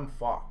 Adam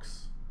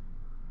Fox.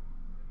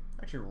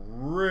 Actually,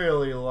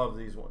 really love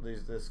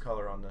this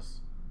color on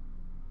this.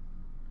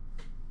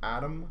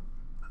 Adam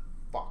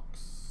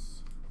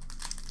Fox.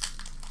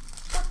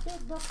 What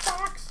did the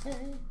Fox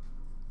say?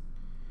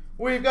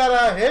 We've got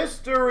a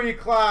history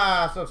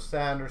class of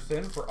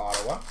Sanderson for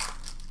Ottawa.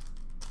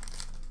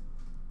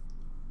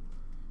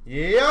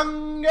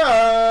 Young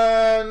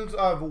Guns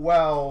of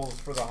Wells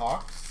for the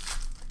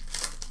Hawks.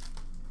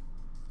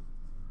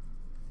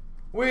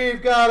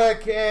 We've got a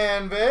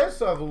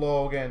canvas of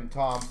Logan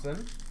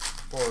Thompson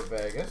for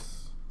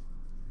Vegas.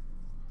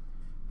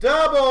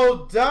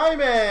 Double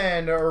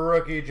Diamond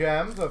Rookie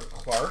Gems of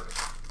Clark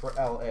for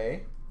LA.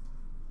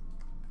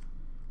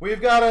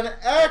 We've got an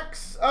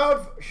X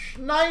of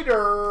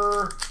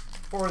Schneider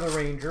for the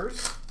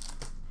Rangers.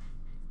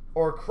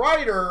 Or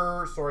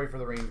Kreider, sorry, for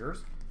the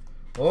Rangers.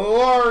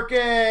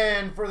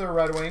 Larkin for the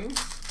Red Wings.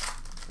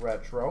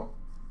 Retro.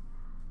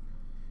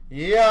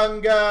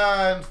 Young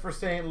Guns for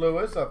St.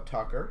 Louis of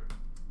Tucker.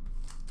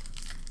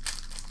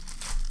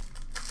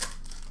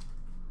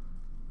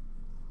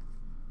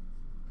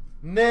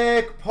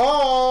 Nick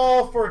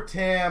Paul for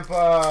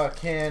Tampa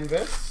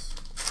Canvas.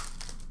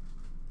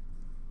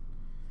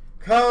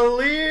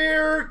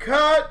 Clear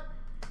cut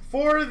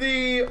for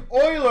the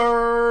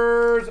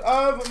Oilers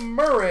of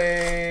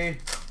Murray.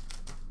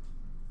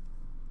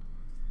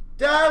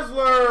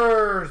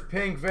 Dazzlers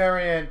pink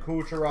variant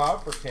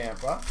Kucherov for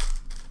Tampa.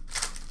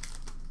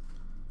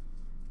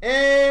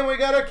 And we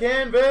got a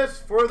canvas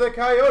for the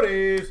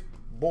Coyotes,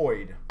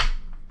 Boyd.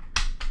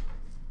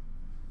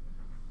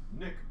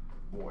 Nick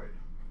Boyd.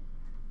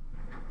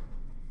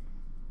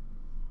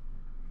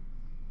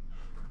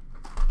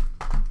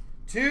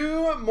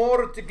 Two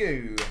more to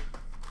go.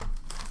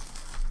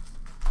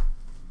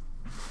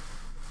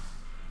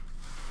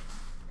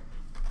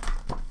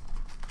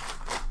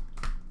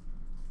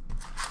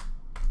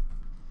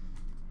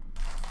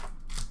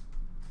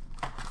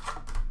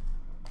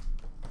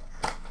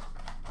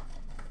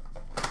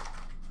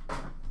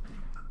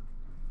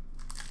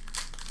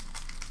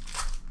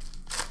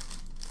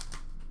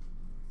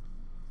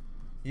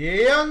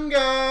 Young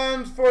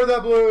Guns for the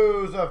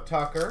Blues of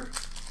Tucker.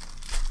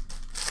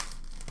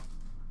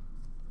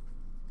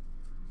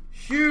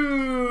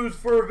 Hughes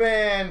for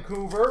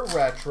Vancouver,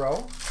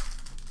 retro.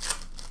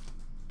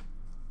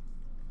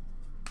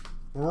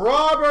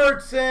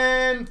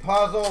 Robertson,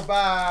 puzzle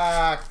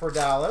back for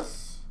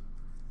Dallas.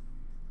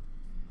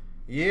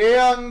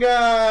 Young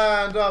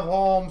Guns of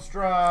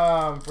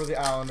Holmstrom for the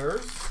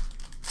Islanders.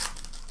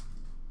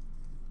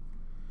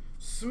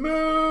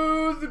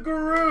 Smooth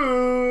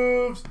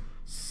Grooves,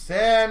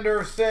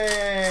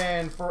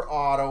 Sanderson for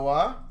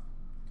Ottawa.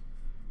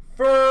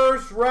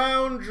 First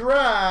round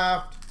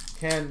draft,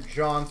 Kent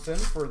Johnson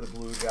for the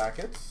Blue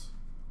Jackets.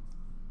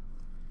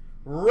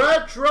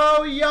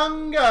 Retro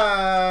Young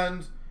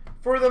Guns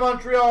for the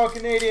Montreal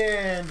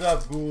Canadiens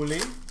of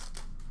Gouli.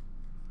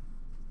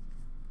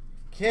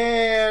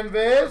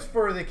 Canvas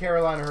for the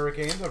Carolina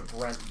Hurricanes of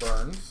Brent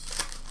Burns.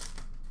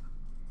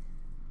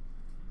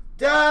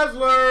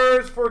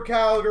 Dazzlers for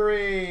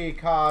Calgary,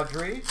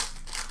 Kadri.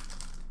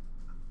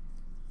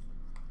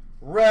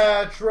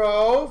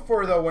 Retro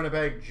for the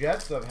Winnipeg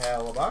Jets of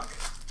Hellebuck.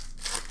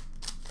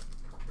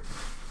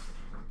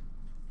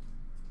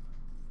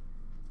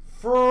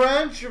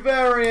 French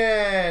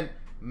variant,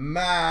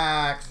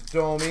 Max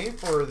Domi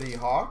for the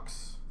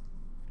Hawks.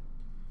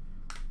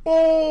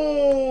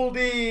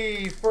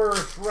 Boldy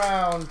first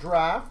round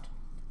draft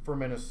for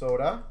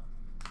Minnesota.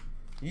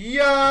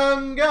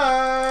 Young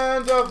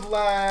Guns of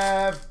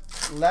Lev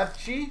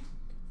Levchi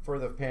for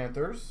the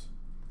Panthers.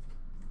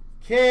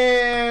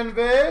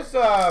 Canvas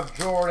of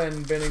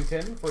Jordan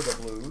Binnington for the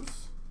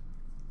Blues.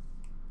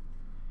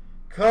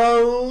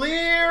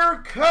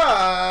 Clear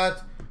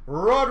cut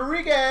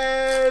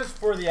Rodriguez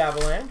for the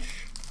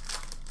Avalanche.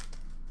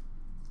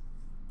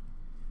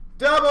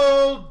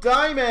 Double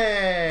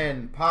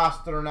diamond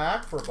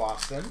Pasternak for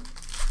Boston.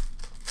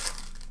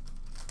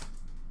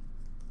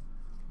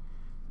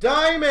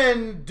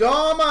 Diamond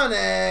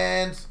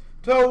dominance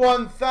to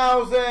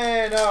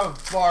 1,000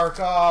 of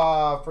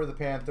Barkov for the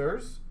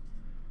Panthers.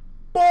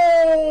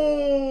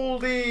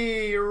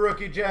 Boldy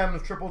rookie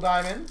gems triple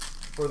diamond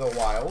for the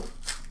Wild.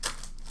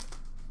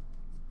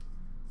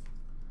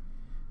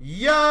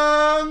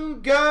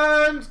 Young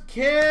Guns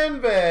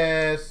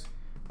canvas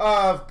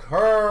of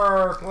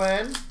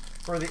Kirkland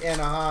for the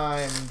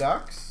Anaheim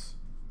Ducks.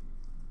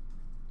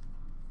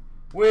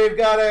 We've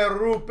got a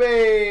Rupe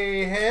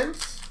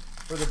Hintz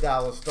for the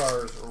Dallas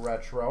Stars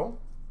retro.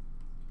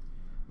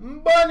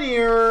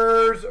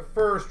 Bunniers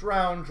first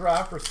round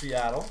draft for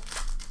Seattle.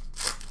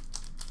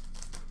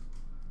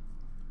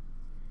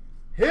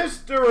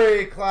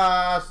 History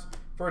class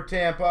for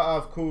Tampa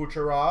of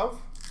Kucherov.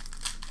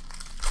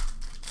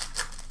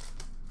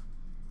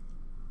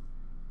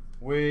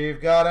 We've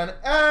got an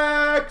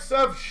X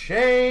of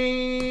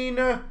Shane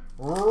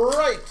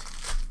Wright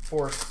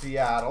for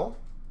Seattle.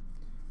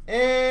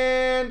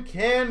 And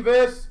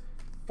canvas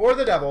for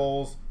the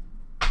Devils,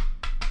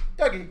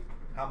 Dougie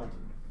Hamilton.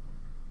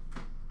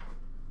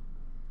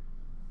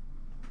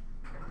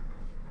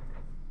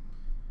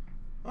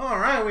 All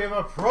right, we have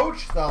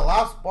approached the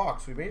last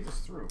box. We made this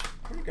through.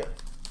 Pretty good.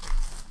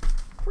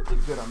 Pretty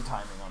good on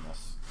timing on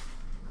this.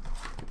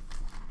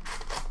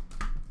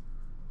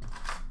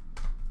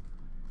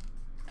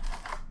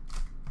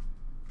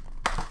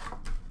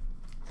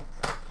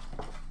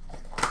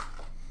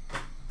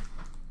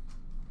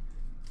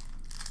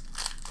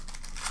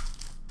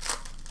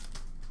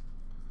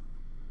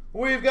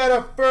 We've got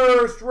a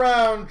first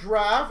round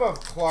draft of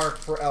Clark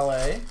for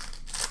LA.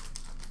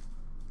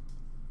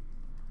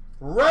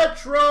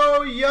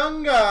 Retro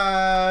Young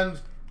Guns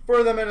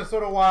for the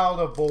Minnesota Wild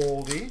of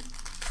Boldy.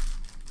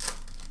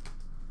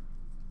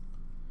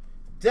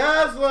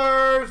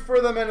 Dazzlers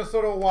for the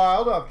Minnesota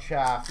Wild of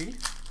Chaffee.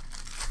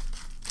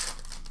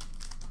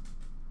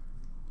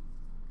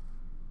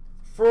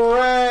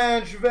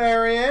 French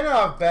variant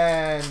of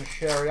Ben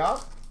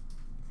Chariot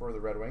for the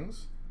Red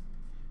Wings.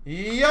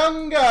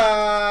 Young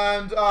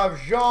Guns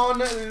of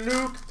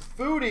Jean-Luc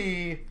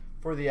Foodie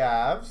for the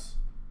Avs.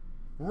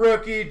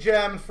 Rookie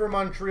gems for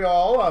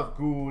Montreal of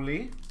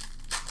Goulet.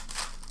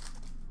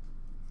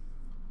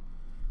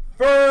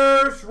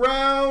 First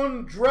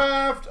round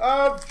draft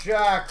of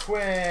Jack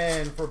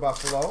Quinn for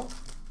Buffalo.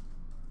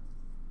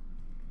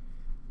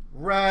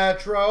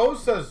 Retro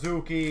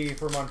Suzuki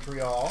for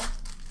Montreal.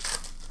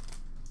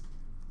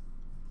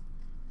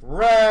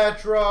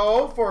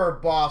 Retro for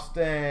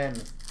Boston,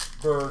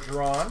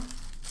 Bergeron.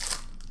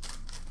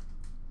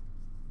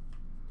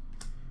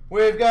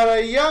 We've got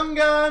a Young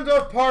Guns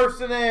of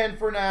Parsonen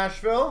for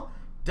Nashville.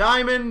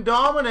 Diamond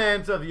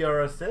Dominance of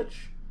Jurisic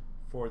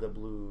for the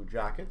Blue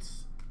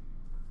Jackets.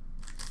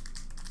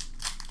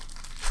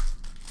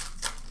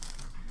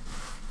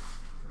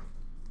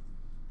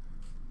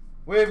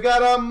 We've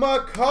got a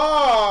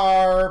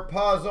Makar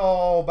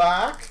puzzle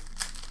back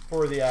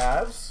for the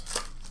Avs.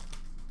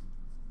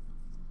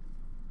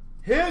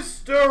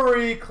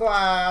 History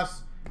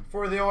class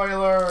for the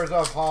Oilers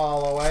of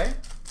Holloway.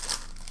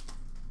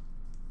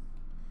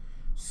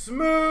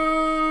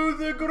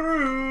 Smooth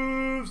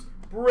Grooves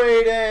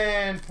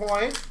Braden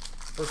Point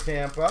for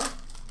Tampa.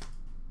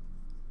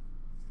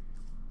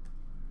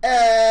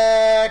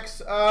 X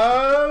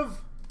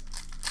of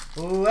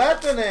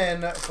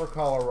Lettinen for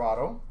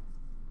Colorado.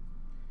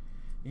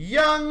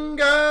 Young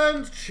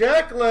Guns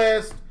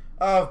checklist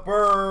of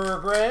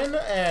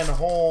Berggren and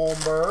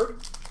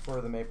Holmberg for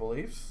the Maple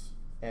Leafs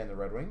and the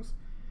Red Wings.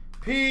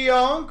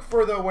 Pionk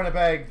for the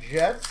Winnipeg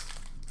Jets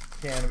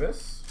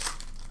canvas.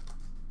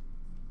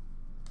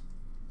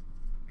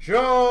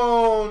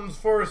 Jones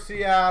for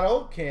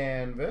Seattle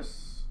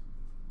canvas.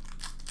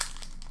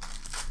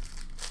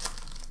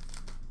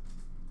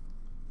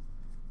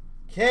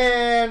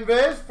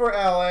 Canvas for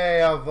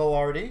LA of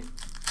Velarde.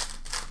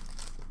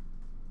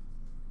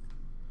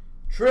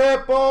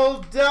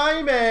 Triple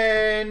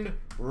diamond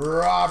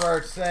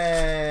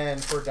Robertson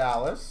for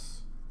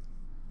Dallas.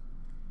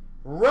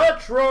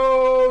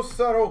 Retro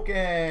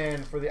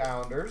Sorokin for the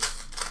Islanders.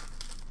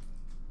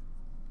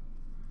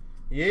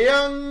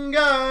 Young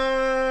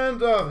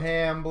Guns of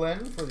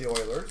Hamblin for the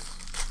Oilers.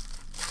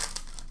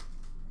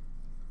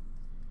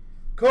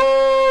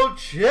 Kochetkov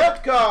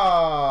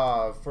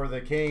for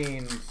the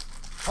Canes.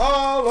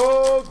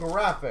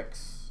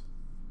 Holographics.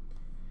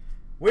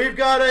 We've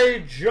got a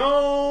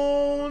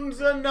Jones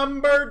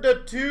numbered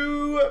to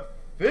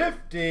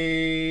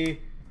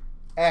 250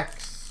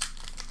 X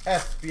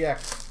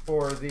SPX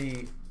for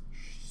the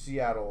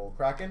Seattle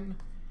Kraken.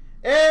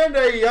 And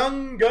a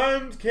Young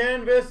Guns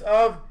canvas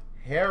of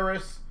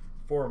Harris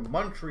for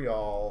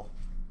Montreal.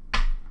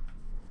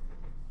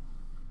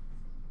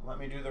 Let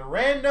me do the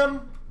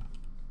random.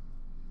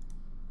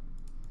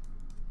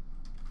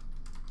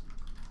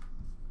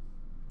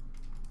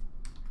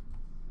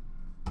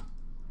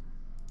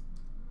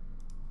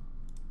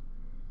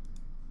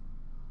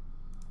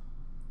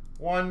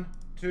 One,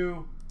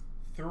 two,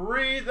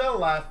 three, the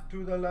left,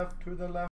 to the left, to the left.